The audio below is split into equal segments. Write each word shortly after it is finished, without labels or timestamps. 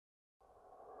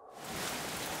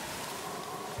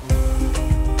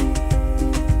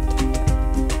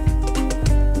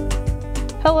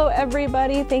Hello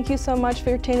everybody, thank you so much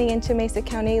for tuning into Mesa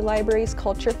County Libraries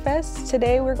Culture Fest.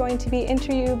 Today we're going to be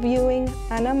interviewing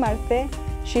Ana Marte.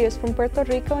 She is from Puerto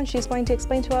Rico and she's going to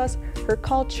explain to us her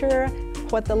culture,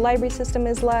 what the library system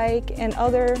is like, and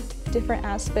other different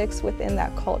aspects within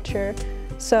that culture.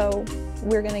 So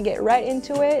we're going to get right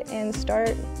into it and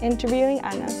start interviewing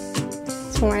Ana.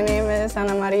 So my name is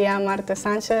Ana Maria Marte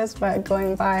Sanchez, but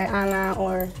going by Ana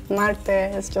or Marte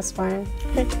is just fine.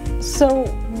 So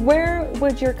where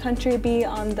would your country be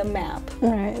on the map?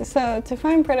 Right, so to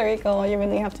find Puerto Rico, all you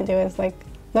really have to do is like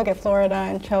look at Florida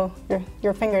and throw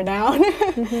your finger down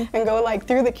and go like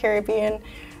through the Caribbean,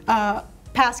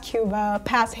 past Cuba,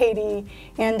 past Haiti,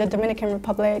 and the Dominican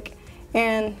Republic,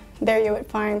 and there you would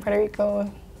find Puerto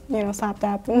Rico, you know, slap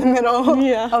dab in the middle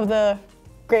of the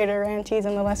Greater Antilles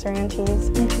and the Lesser Antilles.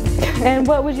 And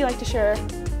what would you like to share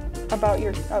about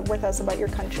with us about your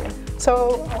country?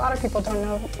 So a lot of people don't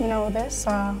know this.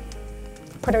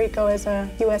 Puerto Rico is a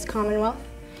U.S. Commonwealth,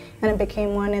 and it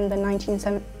became one in the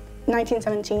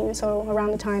 1917, so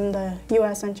around the time the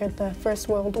U.S. entered the First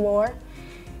World War.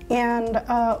 And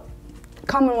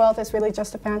Commonwealth is really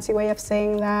just a fancy way of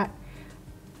saying that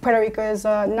Puerto Rico is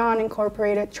a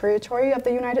non-incorporated territory of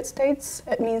the United States.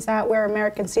 It means that we're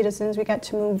American citizens. We get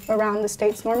to move around the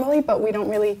states normally, but we don't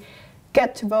really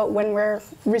get to vote when we're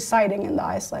residing in the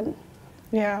island.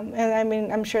 Yeah, and I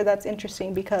mean, I'm sure that's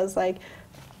interesting because like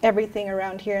everything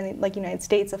around here in the United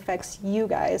States affects you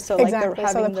guys. So exactly.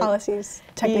 So the policies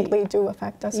technically do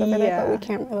affect us over there, but we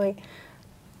can't really.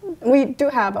 We do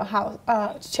have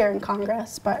a chair in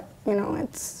Congress, but you know,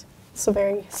 it's a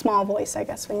very small voice, I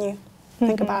guess, when you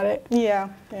think about it. Yeah,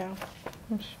 yeah,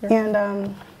 I'm sure.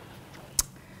 And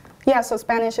yeah, so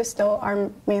Spanish is still our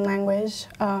main language,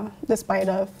 despite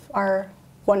of our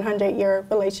 100-year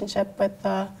relationship with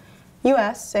the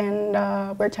U.S. And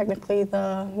we're technically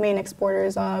the main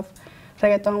exporters of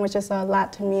reggaeton, which is a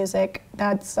Latin music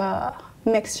that's a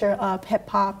mixture of hip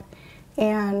hop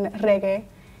and reggae.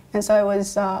 And so it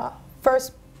was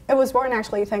it was born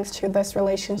actually thanks to this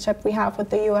relationship we have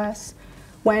with the U.S.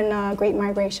 when Great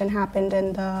Migration happened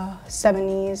in the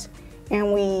 70s,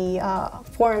 and we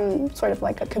formed sort of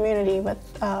like a community with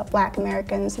Black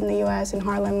Americans in the U.S. in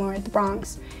Harlem or the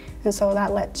Bronx. And so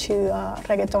that led to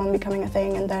reggaeton becoming a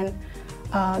thing, and then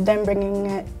them bringing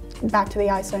it back to the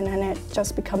island and it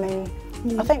just becoming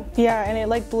a thing. Yeah, and it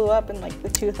like blew up in like the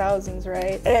 2000s,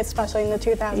 right? Especially in the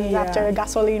 2000s after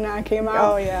Gasolina came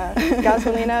out. Oh yeah,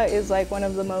 Gasolina is like one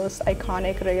of the most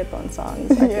iconic reggaeton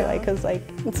songs, I feel like, because like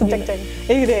it's addicting.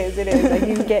 It is, like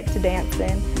you get to dance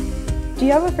in. Do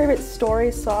you have a favorite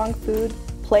story, song, food,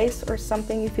 place, or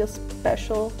something you feel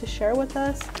special to share with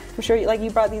us? I'm sure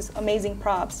you brought these amazing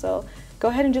props, so go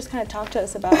ahead and just kind of talk to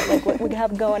us about like what we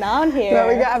have going on here. What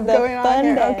we have going on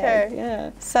here, okay.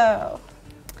 Yeah. So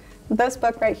this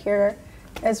book right here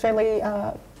is really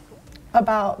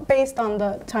based on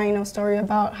the Taino story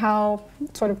about how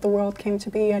sort of the world came to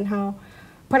be and how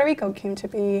Puerto Rico came to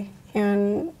be,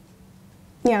 and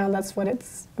yeah, that's what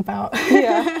it's about.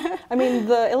 Yeah, I mean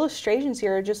the illustrations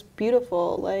here are just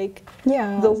beautiful, like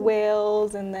the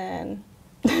whales and then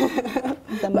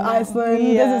the Iceland.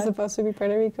 This is supposed to be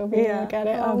Puerto Rico if you look at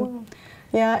it.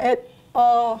 Yeah, it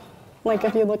all, like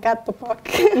if you look at the book,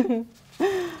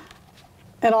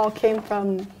 it all came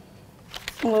from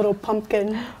a little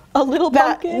pumpkin. A little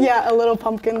pumpkin? Yeah, a little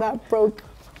pumpkin that broke.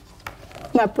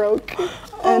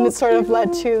 And it sort of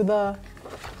led to the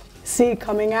sea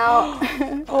coming out.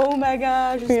 Oh my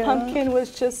gosh, this pumpkin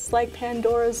was just like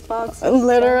Pandora's box.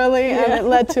 Literally, and it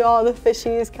led to all the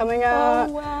fishies coming out.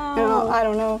 Oh wow. You know, I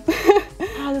don't know.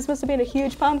 Wow, this must have been a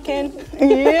huge pumpkin.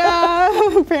 Yeah,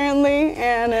 apparently,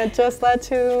 and it just led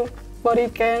to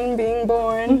Borican being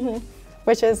born,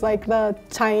 which is like the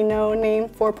Taino name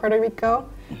for Puerto Rico,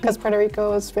 because Puerto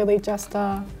Rico is really just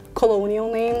a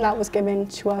colonial name that was given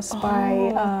to us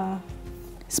by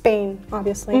Spain,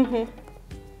 obviously.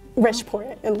 Rich poor,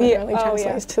 it literally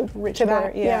translates to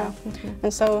that. Yeah.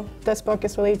 And so this book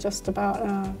is really just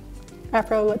about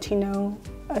Afro-Latino,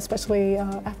 especially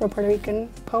Afro-Puerto Rican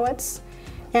poets.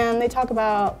 And they talk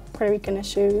about Puerto Rican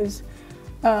issues,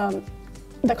 the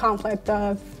conflict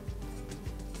of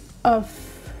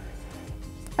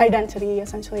identity,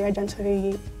 essentially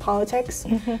identity politics.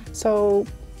 So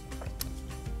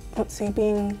let's see,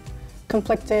 being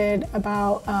conflicted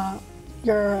about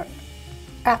your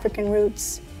African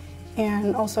roots,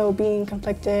 and also being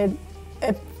conflicted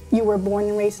if you were born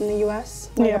and raised in the U.S.,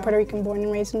 like a Puerto Rican born and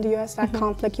raised in the U.S., that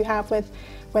conflict you have with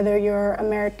whether you're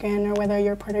American or whether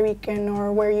you're Puerto Rican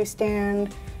or where you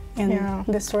stand in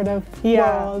this sort of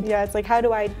world. Yeah, it's like how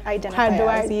do I identify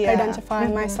identify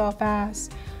myself as?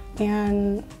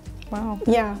 And Wow.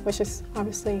 Yeah, which is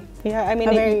obviously I mean,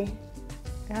 a very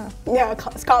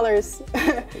scholars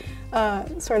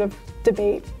sort of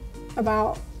debate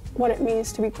about what it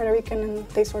means to be Puerto Rican, and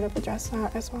they sort of address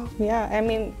that as well. Yeah, I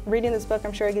mean, reading this book,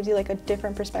 I'm sure it gives you like a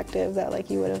different perspective that like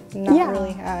you would have not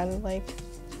really had. Like,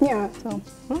 so,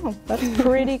 oh, that's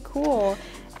pretty cool.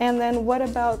 And then what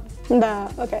about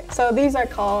so these are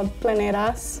called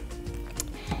pleneras,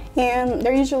 and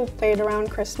they're usually played around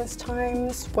Christmas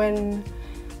times when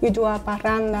you do a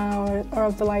parranda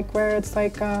or the like, where it's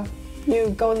like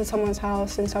you go to someone's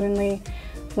house and suddenly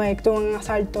like do an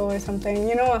asalto or something.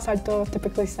 You know, asalto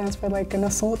typically stands for like an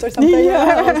assault or something.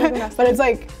 But it's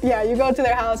like, you go to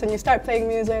their house and you start playing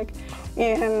music,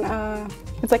 and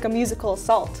it's like a musical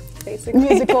assault, basically.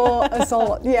 Musical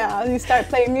assault, you start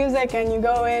playing music and you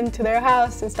go into their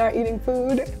house and start eating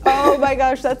food. Oh my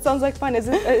gosh, that sounds like fun. Is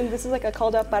this is like a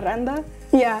called a parranda?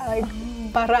 Yeah, like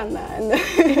parranda,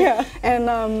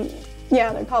 and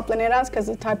they're called pleneras because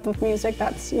the type of music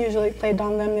that's usually played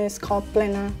on them is called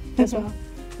plena as well.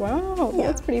 Wow,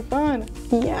 that's pretty fun.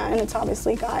 Yeah, and it's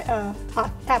obviously got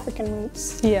African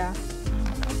roots. Yeah,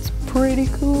 that's pretty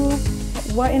cool.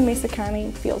 What in Mesa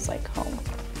County feels like home?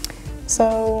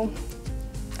 So,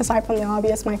 aside from the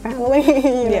obvious, my family,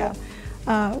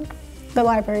 the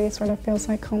library sort of feels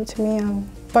like home to me.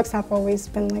 Books have always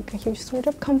been like a huge sort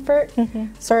of comfort,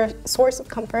 source of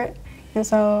comfort, and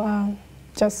so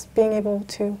just being able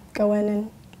to go in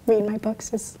and read my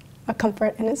books is a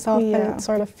comfort in itself, and it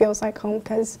sort of feels like home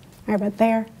because I read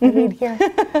there, I read here.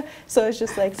 So it's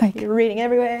just like you're reading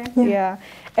everywhere. Yeah.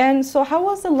 And so how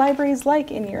was the libraries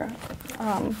like in your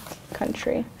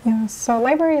country? Yeah, so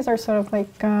libraries are sort of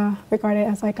like regarded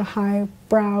as like a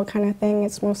highbrow kind of thing.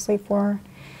 It's mostly for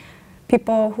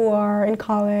people who are in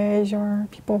college or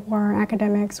people who are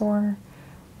academics or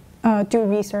do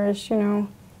research, you know.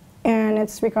 And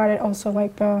it's regarded also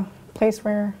like a place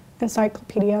where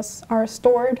encyclopedias are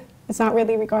stored. It's not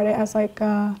really regarded as like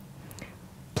a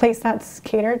place that's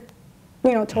catered,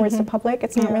 you know, towards the public.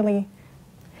 It's not really.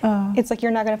 It's like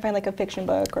you're not going to find like a fiction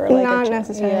book or like not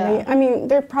necessarily. I mean,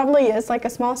 there probably is like a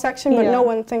small section, but no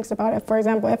one thinks about it. For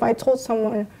example, if I told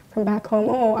someone from back home,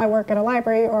 oh, I work at a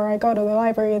library or I go to the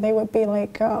library, they would be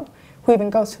like, who even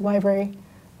goes to the library?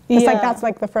 It's like that's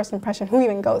like the first impression. Who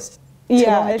even goes to the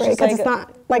library? Because it's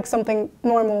not like something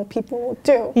normal people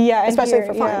do. Yeah, especially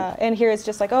for fun. Yeah, and here it's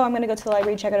just like, oh, I'm going to go to the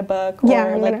library, check out a book.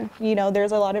 Or like, you know,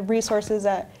 there's a lot of resources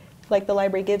that like the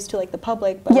library gives to like the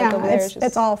public. But like over there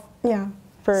it's all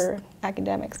for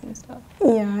academics and stuff.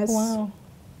 Yeah,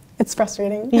 it's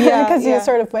frustrating. Yeah, because you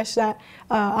sort of wish that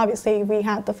obviously we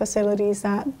had the facilities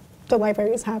that the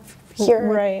libraries have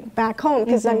here back home,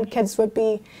 because then kids would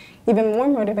be even more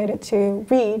motivated to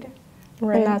read.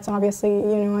 And that's obviously,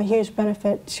 you know, a huge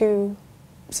benefit to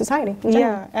society in general.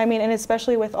 Yeah, I mean, and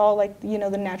especially with all like, you know,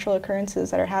 the natural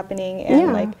occurrences that are happening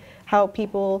and like how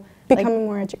people becoming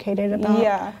more educated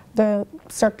about the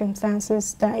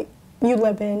circumstances that you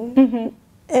live in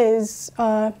is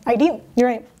ideal. You're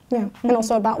right. Yeah, and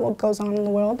also about what goes on in the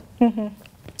world.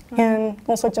 And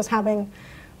also just having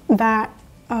that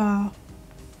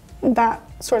that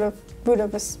sort of root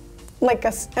of like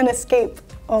an escape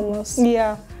almost.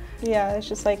 Yeah, it's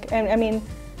just like, and I mean,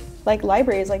 like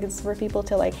libraries, like it's for people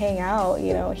to like hang out,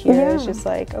 you know. Here it's just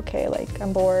like, okay, like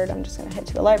I'm bored, I'm just gonna head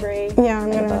to the library. Yeah,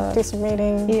 I'm gonna do some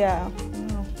reading. Yeah.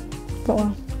 But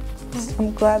well,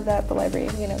 I'm glad that the library,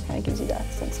 you know, kind of gives you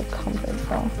that sense of comfort.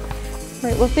 So,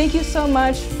 right. Well, thank you so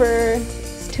much for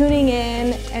tuning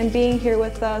in and being here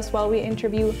with us while we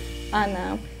interview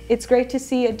Ana. It's great to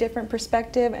see a different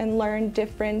perspective and learn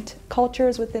different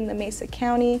cultures within the Mesa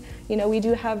County. You know, we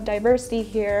do have diversity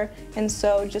here, and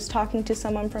so just talking to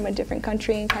someone from a different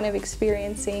country and kind of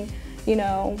experiencing, you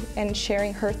know, and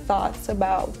sharing her thoughts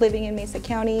about living in Mesa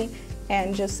County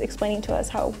and just explaining to us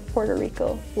how Puerto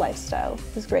Rico lifestyle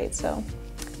is great. So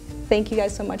thank you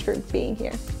guys so much for being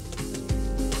here.